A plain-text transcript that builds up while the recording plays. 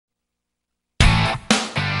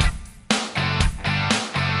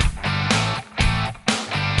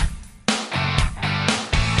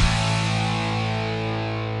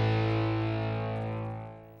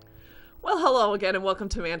Hello again and welcome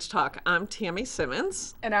to ManchTalk. I'm Tammy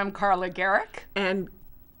Simmons. And I'm Carla Garrick. And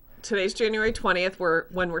today's January 20th,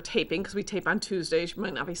 when we're taping, because we tape on Tuesdays. You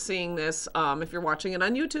might not be seeing this. If you're watching it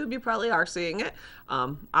on YouTube, you probably are seeing it.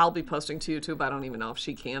 I'll be posting to YouTube. I don't even know if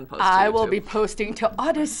she can post to YouTube. I will be posting to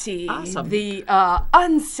Odyssey, Awesome. The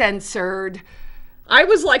uncensored I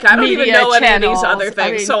was like, I don't even media know any of these channels. other things.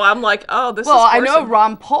 I mean, so I'm like, oh, this is Well, I know person.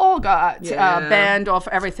 Ron Paul got Yeah. banned off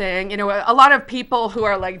everything. You know, a lot of people who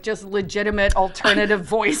are like just legitimate alternative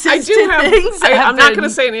voices I do to have, things. I'm not going to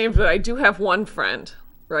say names, but I do have one friend,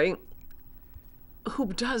 right,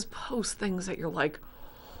 who does post things that you're like,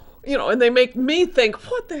 you know, and they make me think,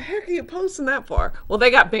 what the heck are you posting that for? Well,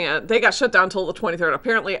 they got banned. They got shut down until the 23rd.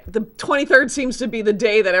 Apparently, the 23rd seems to be the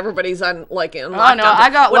day that everybody's on, like, in lockdown. Oh, no,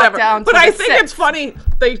 I got whatever. locked down But till I the think 6th. it's funny.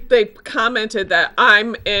 They commented that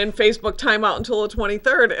I'm in Facebook timeout until the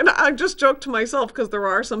 23rd. And I just joked to myself because there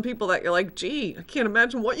are some people that you're like, gee, I can't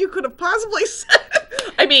imagine what you could have possibly said.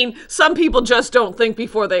 I mean, some people just don't think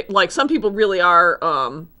before they, like, some people really are,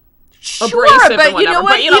 Sure, abrasive but and you know whatever. what?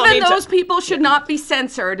 But, you know, I Even mean, those people should not be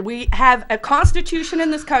censored. We have a constitution in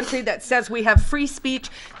this country that says we have free speech.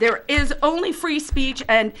 There is only free speech,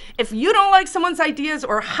 and if you don't like someone's ideas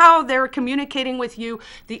or how they're communicating with you,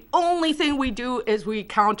 the only thing we do is we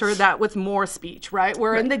counter that with more speech, right?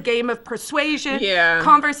 We're in the game of persuasion,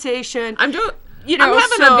 conversation. I'm doing... You know, I'm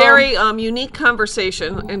having so, a very unique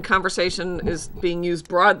conversation, and conversation is being used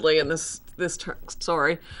broadly in this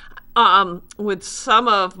story, with some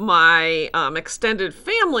of my extended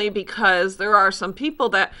family, because there are some people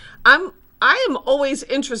that I am always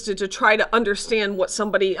interested to try to understand what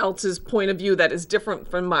somebody else's point of view that is different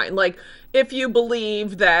from mine. Like, if you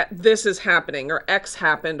believe that this is happening or X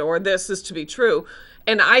happened or this is to be true,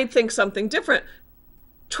 and I think something different,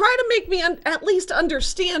 try to make me at least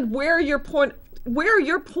understand where your point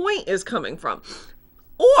is coming from.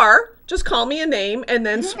 Or just call me a name and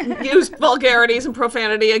then use vulgarities and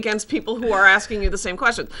profanity against people who are asking you the same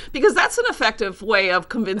questions. Because that's an effective way of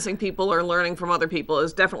convincing people or learning from other people,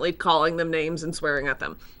 is definitely calling them names and swearing at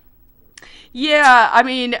them. Yeah, I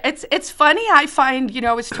mean, it's funny. I find, you know,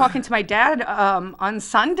 I was talking to my dad on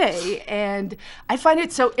Sunday, and I find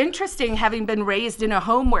it so interesting, having been raised in a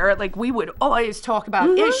home where, like, we would always talk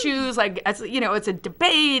about issues, like, as you know, it's a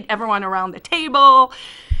debate, everyone around the table.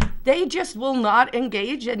 They just will not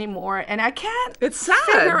engage anymore, and I can't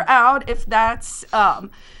figure out if that's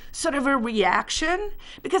sort of a reaction,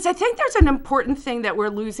 because I think there's an important thing that we're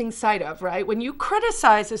losing sight of, right? When you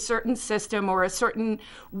criticize a certain system or a certain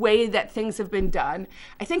way that things have been done,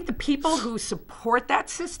 I think the people who support that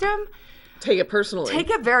system take it personally. Take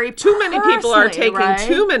it very too many people are taking right?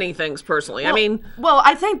 too many things personally. Well, I mean,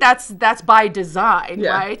 I think that's by design,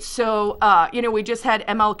 right? So, you know, we just had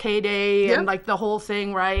MLK Day and like the whole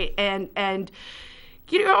thing, right? And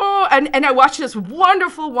you know, and I watched this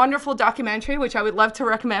wonderful, wonderful documentary, which I would love to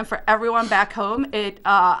recommend for everyone back home.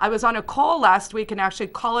 I was on a call last week, and actually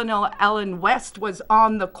Colonel Alan West was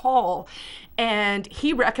on the call, and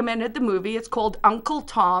he recommended the movie. It's called Uncle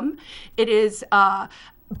Tom. It is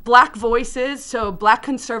Black voices, so Black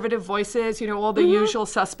conservative voices, you know, all the usual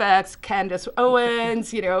suspects, Candace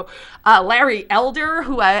Owens, you know, Larry Elder,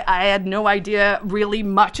 who I had no idea really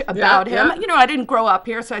much about him. Yeah. You know, I didn't grow up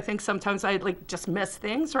here, so I think sometimes I like just miss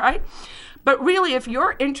things, right? But really, if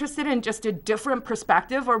you're interested in just a different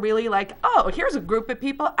perspective, or really like, oh, here's a group of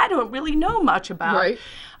people I don't really know much about. Right.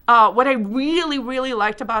 What I really, really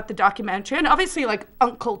liked about the documentary, and obviously, like,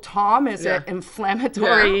 Uncle Tom is an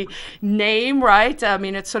inflammatory name, right? I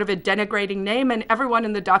mean, it's sort of a denigrating name, and everyone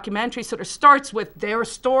in the documentary sort of starts with their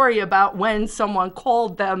story about when someone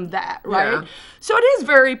called them that, right? Yeah. So it is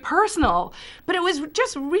very personal, but it was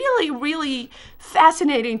just really, really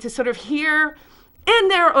fascinating to sort of hear in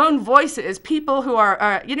their own voices, people who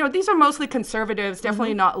are, you know, these are mostly conservatives,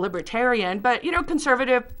 definitely not libertarian, but, you know,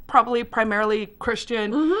 conservative, probably primarily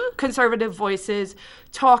Christian, conservative voices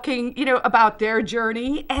talking, you know, about their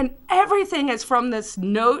journey. And everything is from this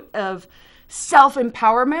note of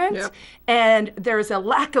self-empowerment, and there's a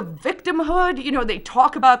lack of victimhood. You know, they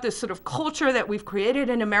talk about this sort of culture that we've created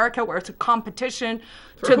in America where it's a competition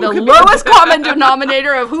to the lowest common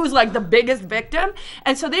denominator of who's like the biggest victim.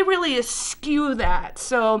 And so they really eschew that.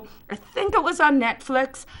 So I think it was on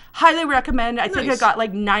Netflix. Highly recommend. I think it got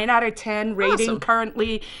like 9 out of 10 rating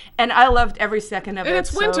currently. And I loved every second of it. and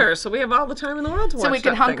it's winter, so we have all the time in the world to watch So we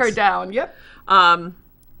can hunker down. Yep.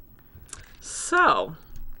 So...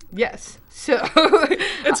 Yes. So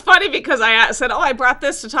it's funny because I said, I brought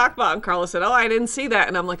this to talk about. And Carla said, I didn't see that.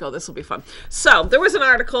 And I'm like, this will be fun. So there was an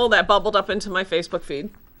article that bubbled up into my Facebook feed.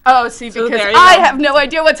 Oh, see, So because there you I go. have no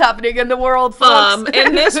idea what's happening in the world, folks.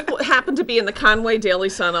 And this happened to be in the Conway Daily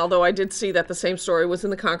Sun, although I did see that the same story was in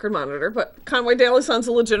the Concord Monitor. But Conway Daily Sun's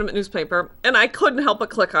a legitimate newspaper, and I couldn't help but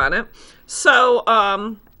click on it.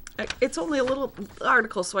 So it's only a little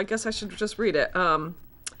article, so I guess I should just read it.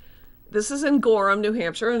 This is in Gorham, New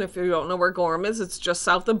Hampshire, and if you don't know where Gorham is, it's just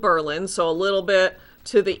south of Berlin, so a little bit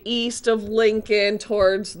to the east of Lincoln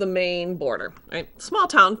towards the Maine border. Right? Small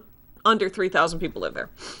town, under 3,000 people live there.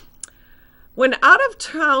 When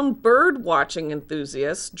out-of-town bird-watching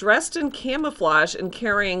enthusiasts, dressed in camouflage and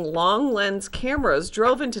carrying long-lens cameras,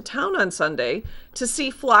 drove into town on Sunday to see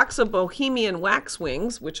flocks of Bohemian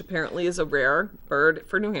waxwings, which apparently is a rare bird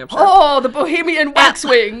for New Hampshire. Oh, the Bohemian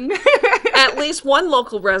waxwing. At least one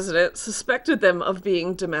local resident suspected them of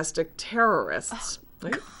being domestic terrorists.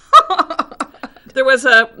 Right? There was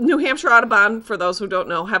a New Hampshire Audubon, for those who don't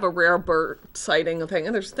know, have a rare bird sighting thing.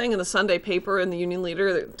 And there's a thing in the Sunday paper in the Union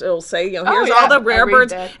Leader that will say, here's all the rare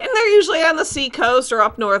birds. that. And they're usually on the seacoast or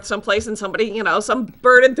up north someplace, and somebody, some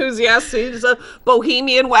bird enthusiast sees a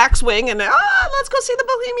Bohemian waxwing, and let's go see the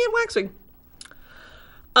Bohemian waxwing.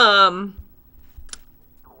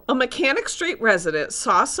 A Mechanic Street resident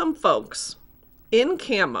saw some folks in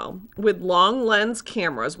camo with long lens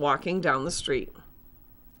cameras walking down the street.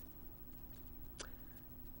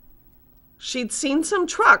 She'd seen some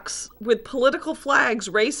trucks with political flags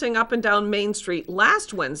racing up and down Main Street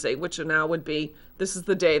last Wednesday, which now would be, this is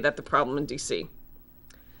the day that the problem in D.C.,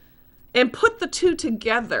 and put the two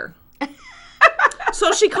together.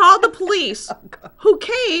 So she called the police, who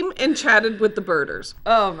came and chatted with the birders.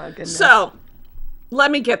 Oh, my goodness. So, let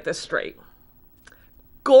me get this straight.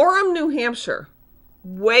 Gorham, New Hampshire,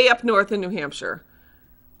 way up north in New Hampshire,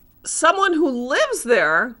 someone who lives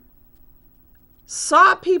there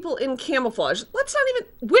saw people in camouflage,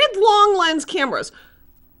 with long lens cameras,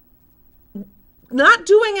 not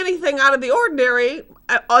doing anything out of the ordinary,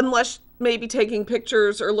 unless maybe taking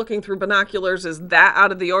pictures or looking through binoculars is that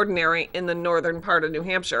out of the ordinary in the northern part of New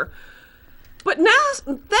Hampshire. But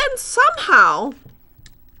then somehow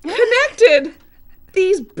connected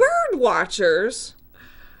these bird watchers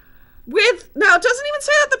with, now it doesn't even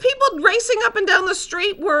say that the people racing up and down the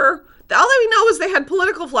street were, all we know is they had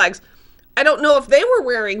political flags. I don't know if they were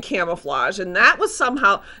wearing camouflage, and that was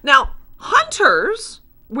somehow... Now, hunters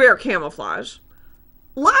wear camouflage.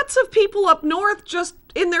 Lots of people up north, just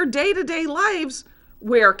in their day-to-day lives,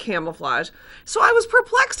 wear camouflage. So I was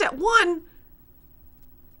perplexed at one,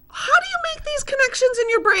 how do you make these connections in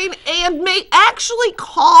your brain and may actually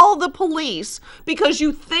call the police because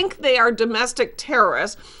you think they are domestic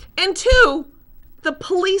terrorists? And two, the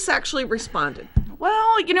police actually responded.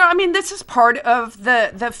 Well, this is part of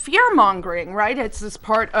the fear-mongering, right? It's this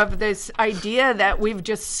part of this idea that we've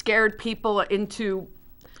just scared people into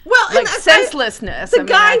senselessness. The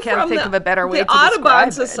guy I can't from think of a better way the to describe Audubon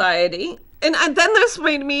it. Society, and then this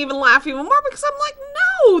made me even laugh even more because I'm like,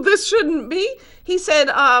 no, this shouldn't be. He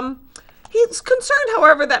said he's concerned,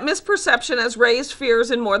 however, that misperception has raised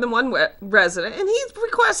fears in more than one resident, and he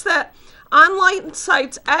requests that online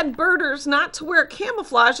sites add birders not to wear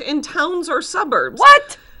camouflage in towns or suburbs.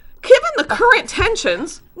 What? Given the current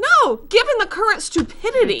tensions, given the current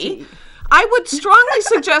stupidity, I would strongly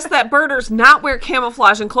suggest that birders not wear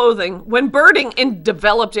camouflage and clothing when birding in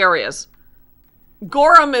developed areas.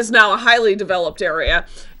 Gorham is now a highly developed area,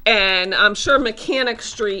 and I'm sure Mechanic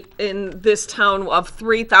Street in this town of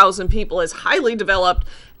 3,000 people is highly developed,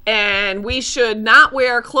 and we should not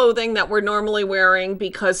wear clothing that we're normally wearing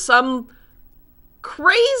because some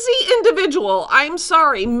crazy individual, I'm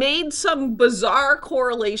sorry, made some bizarre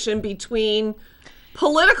correlation between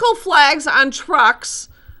political flags on trucks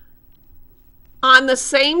on the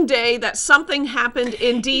same day that something happened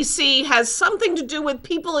in D.C. has something to do with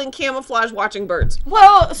people in camouflage watching birds.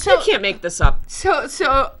 Well, so you can't make this up.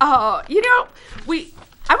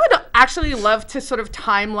 I would actually love to sort of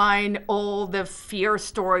timeline all the fear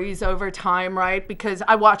stories over time, right? Because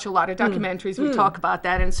I watch a lot of documentaries. We talk about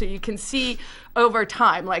that. And so you can see over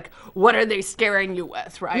time, like, what are they scaring you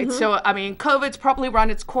with, right? So, COVID's probably run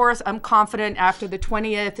its course. I'm confident after the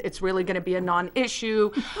 20th, it's really going to be a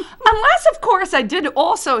non-issue. Unless, of course, I did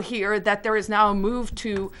also hear that there is now a move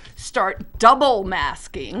to start double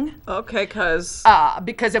masking. Okay, because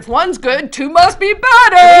if one's good, two must be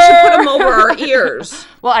better. We should put them over our ears.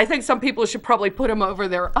 Well, I think some people should probably put them over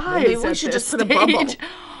their eyes. Maybe we should just put a bubble.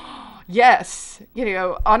 Yes.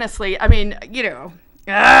 Honestly,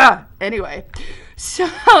 anyway.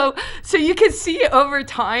 So you can see over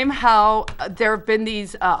time how there have been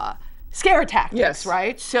these scare tactics, Yes.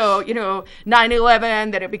 right? So,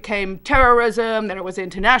 9/11, then it became terrorism, then it was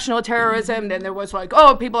international terrorism, then there was like,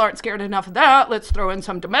 oh, people aren't scared enough of that, let's throw in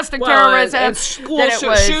some domestic terrorism. And school Then it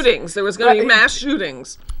was- shootings. There was going to be mass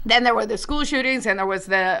shootings. Then there were the school shootings, and there was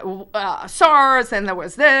the SARS, and there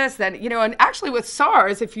was this, then, and actually with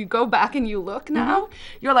SARS, if you go back and you look now,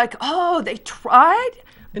 you're like, oh, they tried,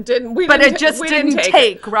 It didn't. We but didn't, it just we didn't take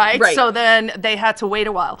take, it. right? Right. So then they had to wait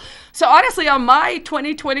a while. So honestly, on my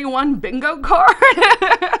 2021 bingo card,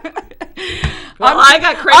 Well, I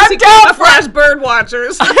got crazy camouflage bird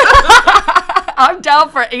watchers. I'm down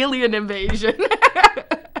for alien invasion.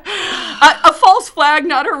 A false flag,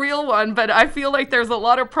 not a real one, but I feel like there's a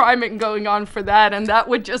lot of priming going on for that, and that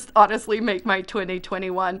would just honestly make my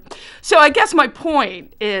 2021. So I guess my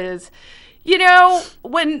point is,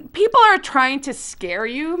 when people are trying to scare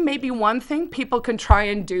you, maybe one thing people can try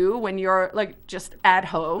and do when you're like just at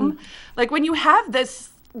home, like when you have this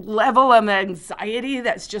level of anxiety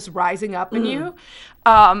that's just rising up in you,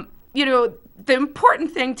 the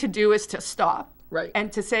important thing to do is to stop. Right.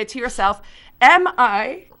 And to say to yourself, am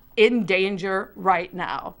I in danger right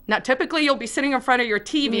now? Now, typically you'll be sitting in front of your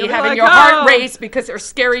TV You'll be having like, your heart "Oh." race because there's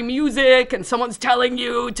scary music and someone's telling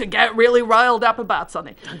you to get really riled up about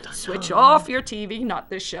something. Switch off your TV, not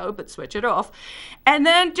this show, but switch it off. And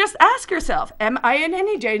then just ask yourself, am I in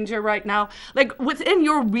any danger right now? Like within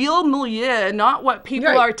your real milieu, not what people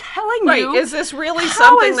Right. are telling Right. you. Is this really How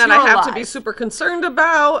something is that I your have to be life? super concerned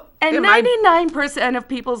about? And Am I- 99% of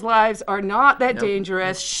people's lives are not that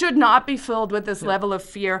dangerous, should not be filled with this level of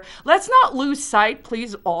fear. Let's not lose sight,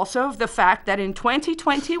 please, also of the fact that in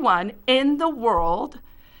 2021, in the world,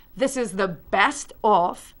 this is the best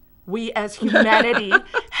off we as humanity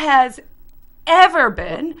has ever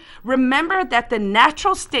been. Remember that the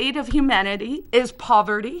natural state of humanity is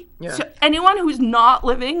poverty. Yeah. So anyone who's not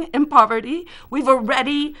living in poverty, we've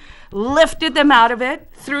already lifted them out of it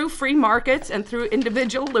through free markets and through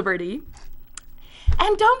individual liberty.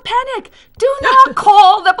 And don't panic. Do not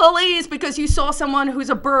call the police because you saw someone who's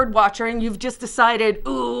a bird watcher and you've just decided,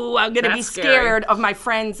 ooh, I'm going to be That's scary. scared of my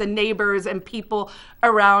friends and neighbors and people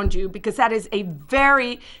around you, because that is a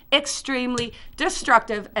very extremely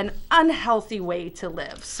destructive and unhealthy way to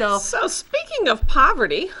live. So speaking of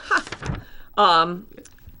poverty,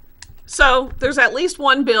 so there's at least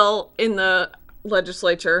one bill in the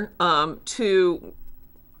legislature to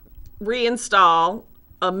reinstall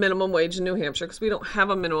a minimum wage in New Hampshire, because we don't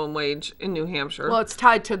have a minimum wage in New Hampshire. well, it's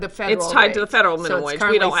tied to the federal It's tied to the rate. federal So minimum it's wage. We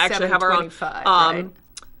currently don't actually have our own. $7.25, right?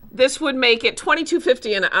 This would make it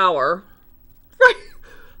 $22.50 an hour. Right.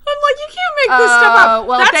 I'm like, you can't make this stuff up.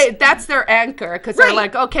 Well, that's their anchor, because they're Right.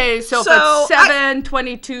 like, okay, so So if it's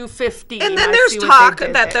 $7.22.50, And then I there's see what talk they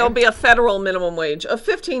did that there. there'll be a federal minimum wage of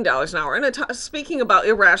 $15 an hour. And speaking about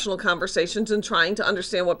irrational conversations and trying to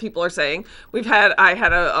understand what people are saying, I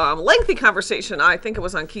had a lengthy conversation. I think it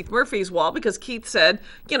was on Keith Murphy's wall, because Keith said,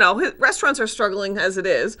 restaurants are struggling as it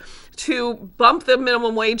is. To bump the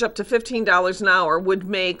minimum wage up to $15 an hour would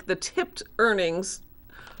make the tipped earnings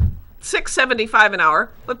 $6.75 an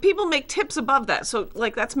hour, but people make tips above that, so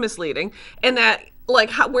like that's misleading. And that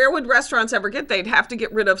where would restaurants ever get? They'd have to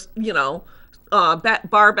get rid of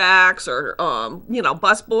bar backs or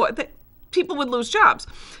bus boy. People would lose jobs.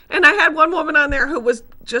 And I had one woman on there who was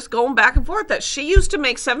just going back and forth that she used to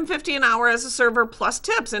make $7.50 an hour as a server plus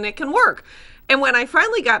tips, and it can work. And when I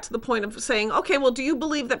finally got to the point of saying, okay, well, do you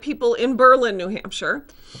believe that people in Berlin, New Hampshire,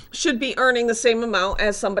 should be earning the same amount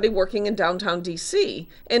as somebody working in downtown DC?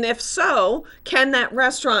 And if so, can that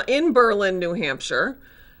restaurant in Berlin, New Hampshire,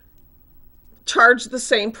 charge the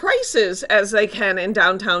same prices as they can in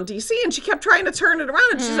downtown DC? And she kept trying to turn it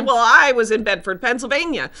around. And she said, well, I was in Bedford,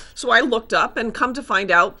 Pennsylvania. So I looked up and come to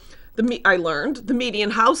find out, I learned the median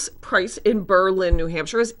house price in Berlin, New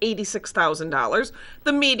Hampshire is $86,000.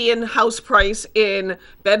 The median house price in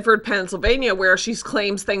Bedford, Pennsylvania, where she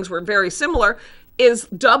claims things were very similar, is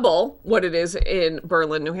double what it is in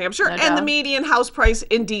Berlin, New Hampshire. And the median house price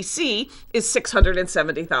in DC is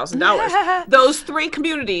 $670,000. Those three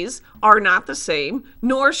communities are not the same,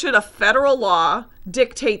 nor should a federal law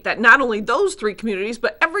dictate that not only those three communities,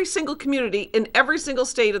 but every single community in every single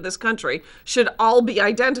state of this country should all be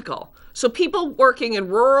identical. So people working in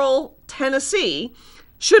rural Tennessee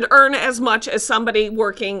should earn as much as somebody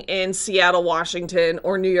working in Seattle, Washington,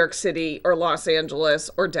 or New York City, or Los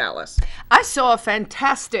Angeles, or Dallas. I saw a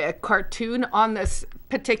fantastic cartoon on this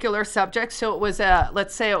particular subject. So it was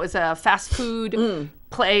let's say it was a fast food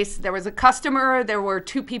place. There was a customer. There were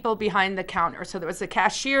two people behind the counter. So there was a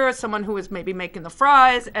cashier, someone who was maybe making the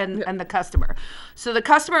fries, and the customer. So the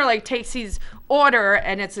customer takes his order,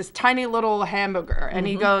 and it's this tiny little hamburger, and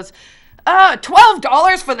he goes,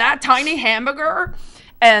 $12 for that tiny hamburger.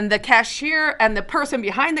 And the cashier and the person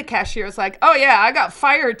behind the cashier is like, oh, yeah, I got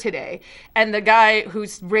fired today. And the guy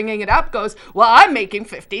who's ringing it up goes, well, I'm making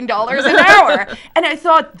 $15 an hour. And I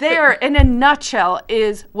thought there, in a nutshell,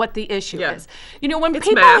 is what the issue is. You know, when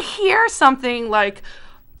people hear something like,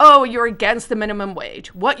 oh, you're against the minimum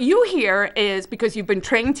wage, what you hear is, because you've been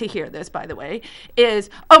trained to hear this, by the way,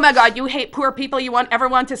 is, oh, my God, you hate poor people. You want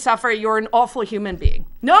everyone to suffer. You're an awful human being.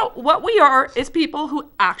 No, what we are is people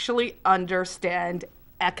who actually understand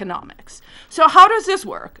economics. So how does this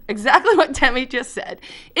work? Exactly what Temi just said.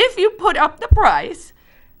 If you put up the price,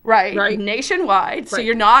 right. nationwide, so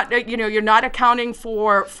you're not accounting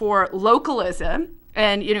for localism,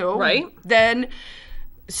 and then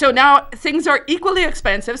so now things are equally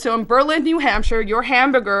expensive. So in Berlin, New Hampshire, your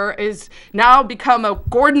hamburger is now become a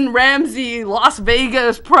Gordon Ramsay Las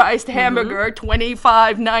Vegas priced hamburger,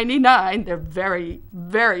 $25.99. They're very,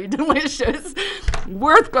 very delicious,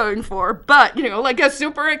 worth going for. But, like a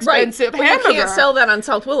super expensive hamburger. You can't sell that on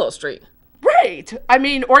South Willow Street. Right. I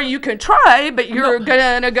mean, or you can try, but you're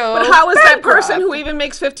going to go But how is that person who even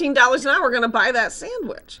makes $15 an hour going to buy that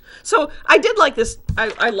sandwich? So I did like this.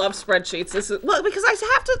 I love spreadsheets. This is because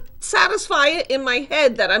I have to satisfy it in my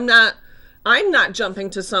head that I'm not jumping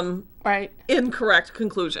to some incorrect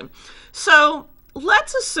conclusion. So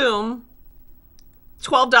let's assume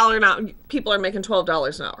 $12 an hour. People are making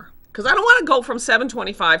 $12 an hour. Because I don't want to go from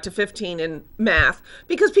 $7.25 to $15 in math,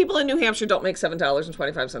 because people in New Hampshire don't make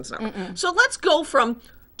 $7.25 an hour. So let's go from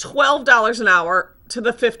 $12 an hour to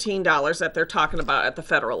the $15 that they're talking about at the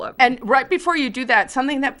federal level. And right before you do that,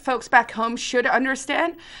 something that folks back home should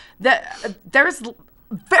understand, that there's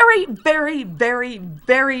very, very, very,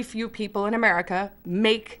 very few people in America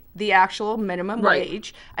make the actual minimum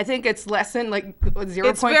wage. I think it's less than 0.5.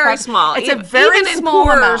 It's very small. It's a very small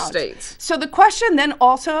poorer amount. States. So the question then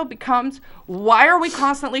also becomes, why are we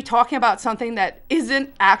constantly talking about something that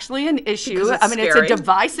isn't actually an issue? I mean, it's a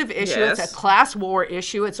divisive issue. It's a class war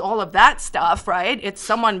issue. It's all of that stuff, right? It's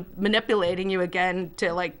someone manipulating you again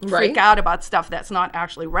to freak out about stuff that's not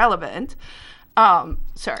actually relevant.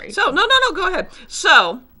 Sorry. So no, go ahead.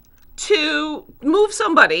 So to move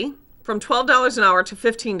somebody from $12 an hour to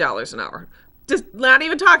 $15 an hour, just not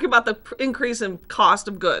even talking about the increase in cost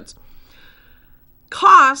of goods,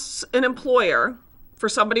 costs an employer, for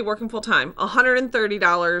somebody working full time,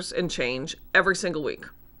 $130 and change every single week,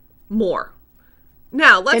 more.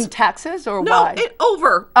 Now let's in taxes or why?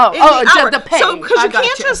 The pay. So because you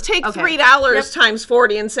can't just take $3 times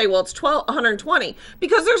 40 and say, well, it's $120,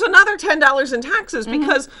 because there's another $10 in taxes,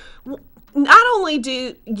 because not only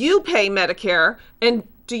do you pay Medicare and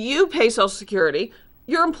do you pay Social Security,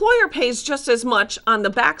 your employer pays just as much on the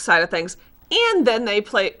backside of things. And then they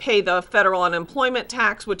pay the federal unemployment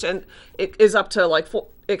tax, which it is up to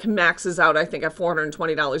it maxes out, I think, at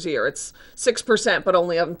 $420 a year. It's 6%, but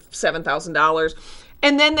only on $7,000.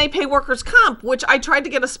 And then they pay workers' comp, which I tried to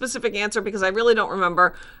get a specific answer because I really don't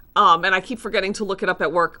remember. And I keep forgetting to look it up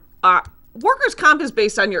at work. Workers' comp is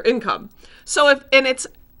based on your income. So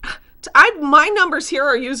my numbers here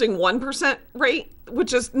are using 1% rate,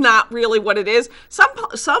 which is not really what it is.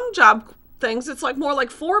 Some job things, it's more like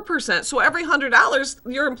 4%. So every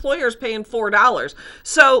 $100, your employer is paying $4.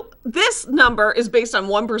 So this number is based on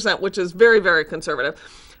 1%, which is very, very conservative.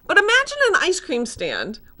 But imagine an ice cream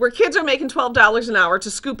stand where kids are making $12 an hour to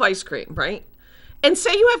scoop ice cream, right? And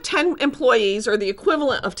say you have 10 employees, or the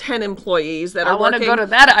equivalent of 10 employees that are working. I want to go to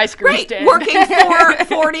that ice cream stand. Working for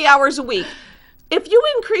 40 hours a week. If you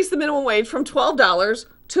increase the minimum wage from $12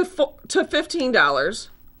 to $15,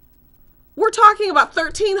 we're talking about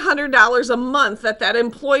 $1,300 a month that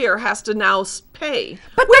employer has to now pay.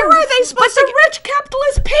 But where are they supposed to? But the rich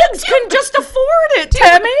capitalist pigs can just afford it,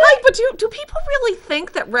 Tammy. But do people really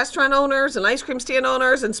think that restaurant owners and ice cream stand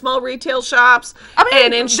owners and small retail shops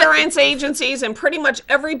and insurance agencies and pretty much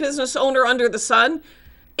every business owner under the sun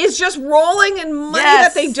is just rolling in money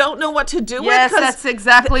that they don't know what to do with? Yes, that's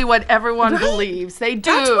exactly what everyone believes. They do.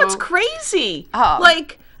 That's what's crazy.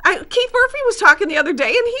 Keith Murphy was talking the other day,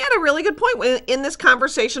 and he had a really good point in this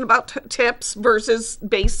conversation about tips versus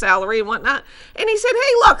base salary and whatnot. And he said,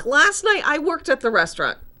 hey, look, last night I worked at the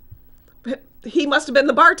restaurant. He must have been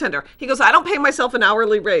the bartender. He goes, I don't pay myself an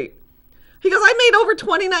hourly rate. He goes, I made over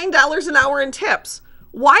 $29 an hour in tips.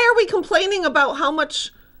 Why are we complaining about how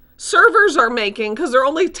much servers are making? Because they're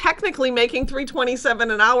only technically making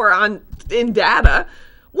 $3.27 an hour in data,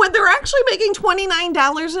 when they're actually making $29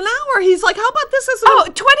 an hour. He's like, how about this as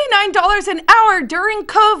 $29 an hour during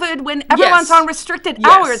COVID when everyone's on restricted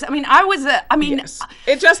hours.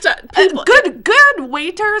 It just people, good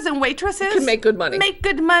waiters and waitresses can make good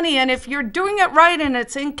money. And if you're doing it right and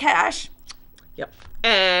it's in cash, Yep.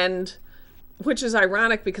 And which is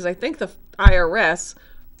ironic because I think the IRS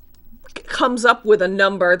comes up with a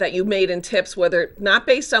number that you made in tips, whether not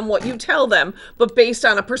based on what you tell them, but based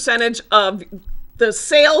on a percentage of the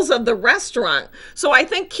sales of the restaurant. So I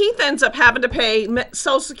think Keith ends up having to pay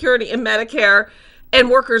Social Security and Medicare and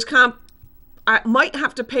workers' comp. I might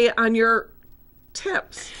have to pay it on your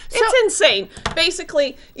tips. It's insane.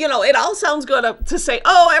 Basically, it all sounds good to say,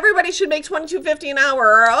 oh, everybody should make $22.50 an hour,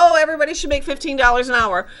 or oh, everybody should make $15 an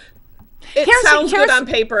hour. It sounds good on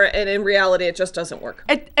paper, and in reality, it just doesn't work.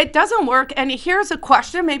 It doesn't work. And here's a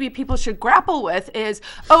question maybe people should grapple with is,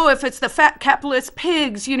 oh, if it's the fat capitalist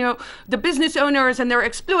pigs, the business owners, and they're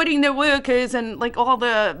exploiting their workers and like all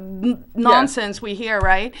the nonsense we hear,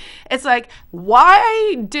 right? It's like,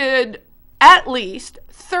 why did at least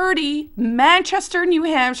 30 Manchester, New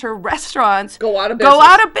Hampshire restaurants go out of business.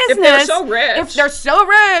 If they're so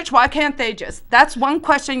rich. Why can't they just? That's one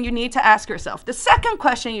question you need to ask yourself. The second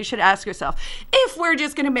question you should ask yourself, if we're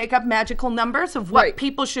just going to make up magical numbers of what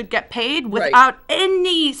people should get paid without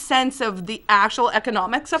any sense of the actual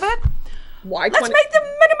economics of it, let's make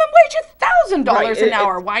the minimum wage $1,000 an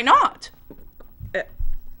hour. Why not?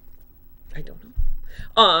 I don't know.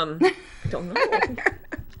 I don't know.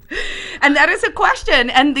 And that is a question,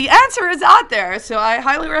 and the answer is out there. So I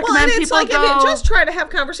highly recommend people just try to have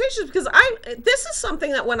conversations, because this is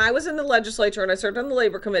something that when I was in the legislature and I served on the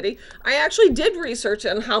labor committee, I actually did research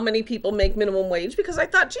on how many people make minimum wage, because I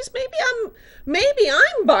thought, geez, maybe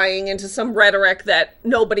I'm buying into some rhetoric that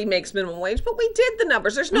nobody makes minimum wage, but we did the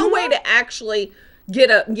numbers. There's no way to actually get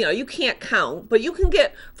you can't count, but you can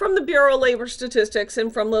get from the Bureau of Labor Statistics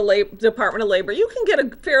and from the Department of Labor, you can get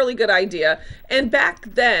a fairly good idea. And back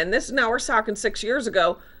then, now we're talking 6 years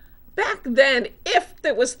ago, back then, if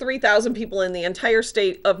there was 3,000 people in the entire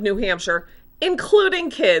state of New Hampshire, including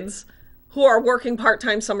kids who are working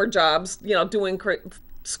part-time summer jobs, doing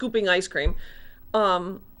scooping ice cream,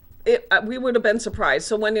 we would have been surprised.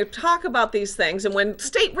 So when you talk about these things, and when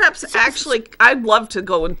state reps I'd love to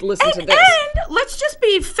go and listen to this. And let's just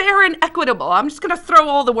be fair and equitable. I'm just going to throw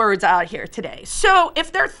all the words out here today. So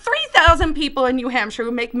if there are 3,000 people in New Hampshire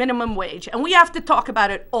who make minimum wage, and we have to talk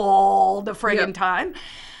about it all the friggin' time,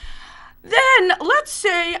 then let's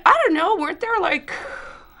say, I don't know, weren't there like,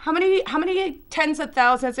 how many tens of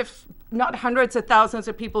thousands, if not hundreds of thousands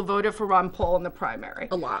of people voted for Ron Paul in the primary?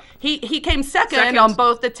 A lot. He came second on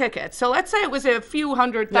both the tickets. So let's say it was a few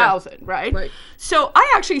 100,000, right? Right. So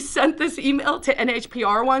I actually sent this email to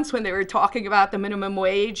NHPR once when they were talking about the minimum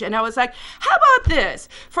wage. And I was like, how about this?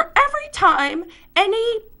 For every time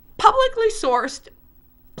any publicly sourced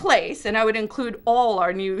place, and I would include all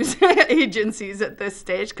our news agencies at this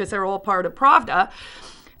stage because they're all part of Pravda,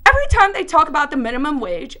 every time they talk about the minimum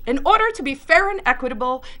wage, in order to be fair and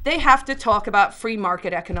equitable, they have to talk about free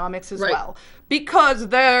market economics as well. Because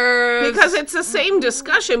it's the same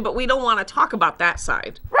discussion, but we don't want to talk about that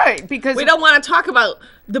side. Right, because we don't want to talk about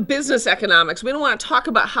the business economics. We don't want to talk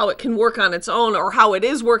about how it can work on its own or how it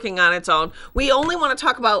is working on its own. We only want to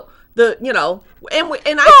talk about and I feel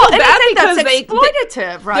bad because that's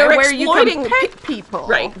exploitative, right? Where you can pick people.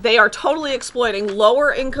 Right. They are totally exploiting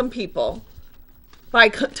lower income people by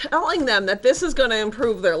telling them that this is going to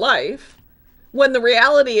improve their life, when the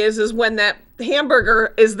reality is when that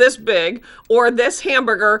hamburger is this big, or this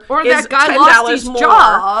hamburger or is that guy lost his more,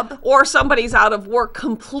 job, or somebody's out of work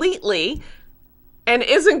completely and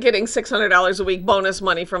isn't getting $600 a week bonus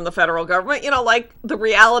money from the federal government. The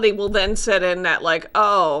reality will then set in that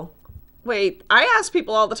oh, wait, I ask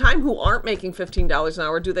people all the time who aren't making $15 an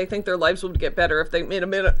hour, do they think their lives would get better if they made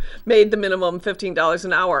the minimum $15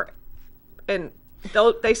 an hour? And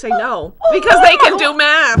they say no, because they can do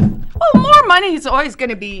math. Well, more money is always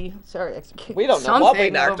going to be, we don't know what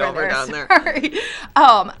we knocked over down there. Sorry.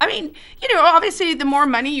 Obviously the more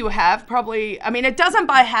money you have, probably, it doesn't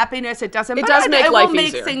buy happiness. It does make life easier. It will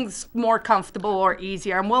make things more comfortable or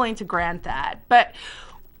easier. I'm willing to grant that. But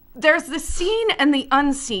there's the seen and the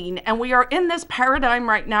unseen, and we are in this paradigm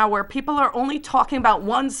right now where people are only talking about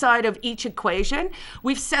one side of each equation.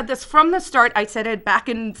 We've said this from the start. I said it back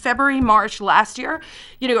in February, March last year.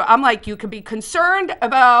 I'm like, you can be concerned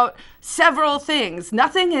about several things.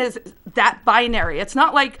 Nothing is that binary. It's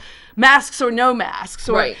not like masks or no masks,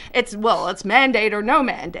 or it's mandate or no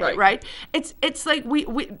mandate, right? It's like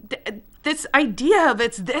this idea of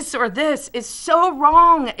it's this or this is so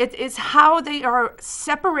wrong. It is how they are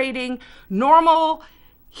separating normal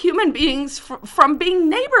human beings from being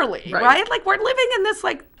neighborly, right? Like we're living in this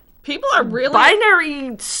people are really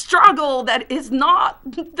binary struggle that is not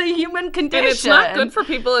the human condition. And it's not good for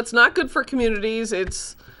people. It's not good for communities.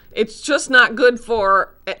 It's just not good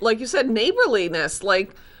for, like you said, neighborliness.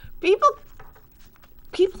 Like people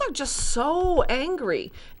people are just so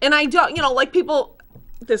angry. And I don't, like people,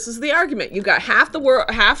 this is the argument. You got half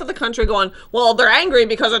of the country going, well, they're angry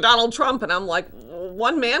because of Donald Trump. And I'm like,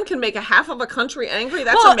 one man can make a half of a country angry?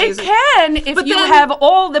 That's amazing. Well, it can if you have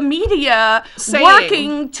all the media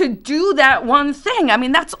working to do that one thing. I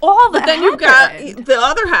mean, that's all that happened. Then you've got the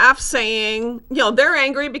other half saying, they're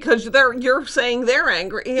angry because you're saying they're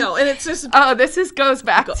angry, and it's just... Oh, this goes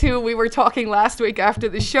back to, we were talking last week after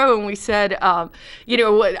the show, and we said, I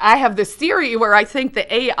have this theory where I think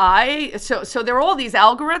the AI, so there are all these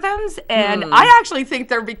algorithms, and I actually think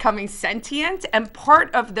they're becoming sentient, and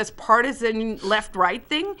part of this partisan left-right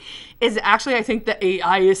thing is actually, I think the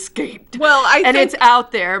AI escaped. Well, and it's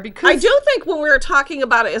out there because... I do think when we were talking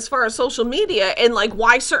about it as far as social media and like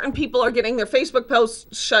why certain people are getting their Facebook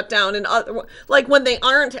posts shut down and like when they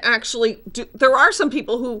aren't actually... there are some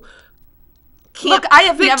people who... Look, I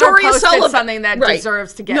have never posted something that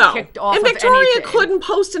deserves to get kicked off of anything. And Victoria couldn't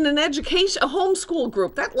post in a homeschool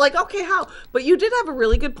group. That, like, okay, how? But you did have a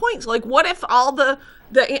really good point. So, like, what if all the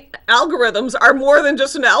algorithms are more than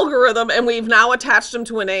just an algorithm, and we've now attached them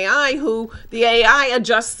to an AI the AI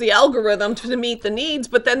adjusts the algorithm to meet the needs,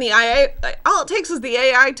 but then the AI, all it takes is the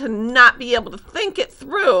AI to not be able to think it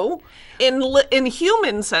through in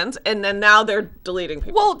human sense, and then now they're deleting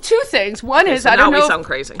people. Well, two things. One is, so I don't know. Now we sound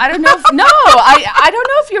crazy. I don't know. I don't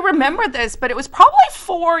know if you remember this, but it was probably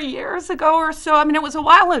 4 years ago or so. I mean, it was a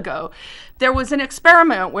while ago. There was an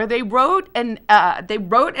experiment where they wrote an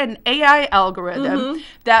AI algorithm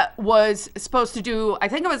that was supposed to do, I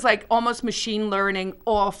think it was like almost machine learning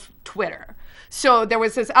off Twitter. So there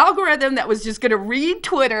was this algorithm that was just going to read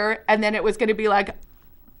Twitter, and then it was going to be like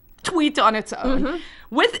tweet on its own.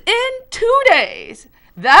 Within 2 days,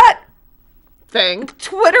 that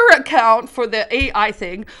Twitter account for the AI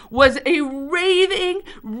thing was a raving,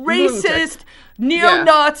 racist,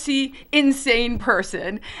 neo-Nazi, insane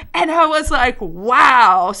person. And I was like,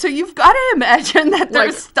 wow. So you've got to imagine that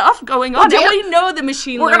there's stuff going on. Dan, and we know the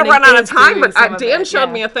machine learning. We're going to run out of time, but Dan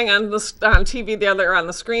showed me a thing on TV on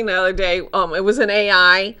the screen the other day. It was an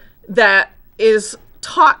AI that is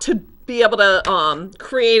taught to be able to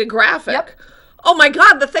create a graphic. Yep. Oh my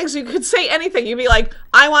God, the things you could say anything. You'd be like,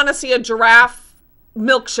 I want to see a giraffe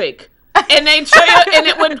milkshake. And they'd show you, and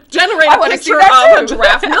it would generate a picture of a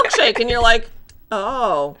giraffe milkshake. And you're like,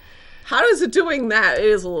 oh, how is it doing that? It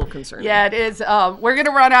is a little concerning. Yeah, it is. We're going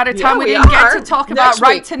to run out of time. We didn't get to talk about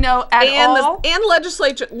right to know at all. And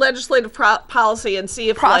legislative policy and see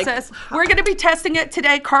if process. We're going to be testing it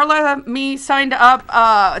today. Carla, me signed up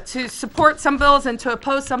to support some bills and to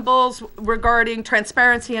oppose some bills regarding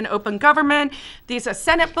transparency and open government. These are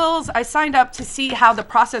Senate bills. I signed up to see how the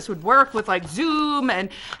process would work with like Zoom and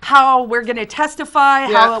how we're going to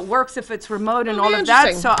testify, how it works if it's remote and all of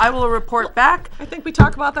that. So I will report back. I think we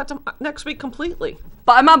talk about that next week completely.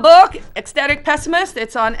 Buy my book, Ecstatic Pessimist.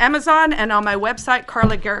 It's on Amazon and on my website,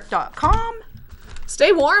 carlagerrick.com.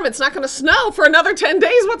 Stay warm. It's not going to snow for another 10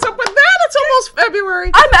 days. What's up with that? It's almost February.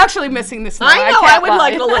 I'm actually missing the snow. I know. I would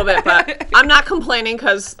like it a little bit, but I'm not complaining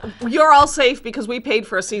because you're all safe because we paid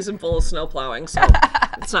for a season full of snow plowing. So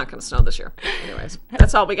it's not going to snow this year. Anyways,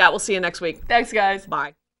 that's all we got. We'll see you next week. Thanks, guys.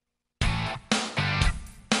 Bye.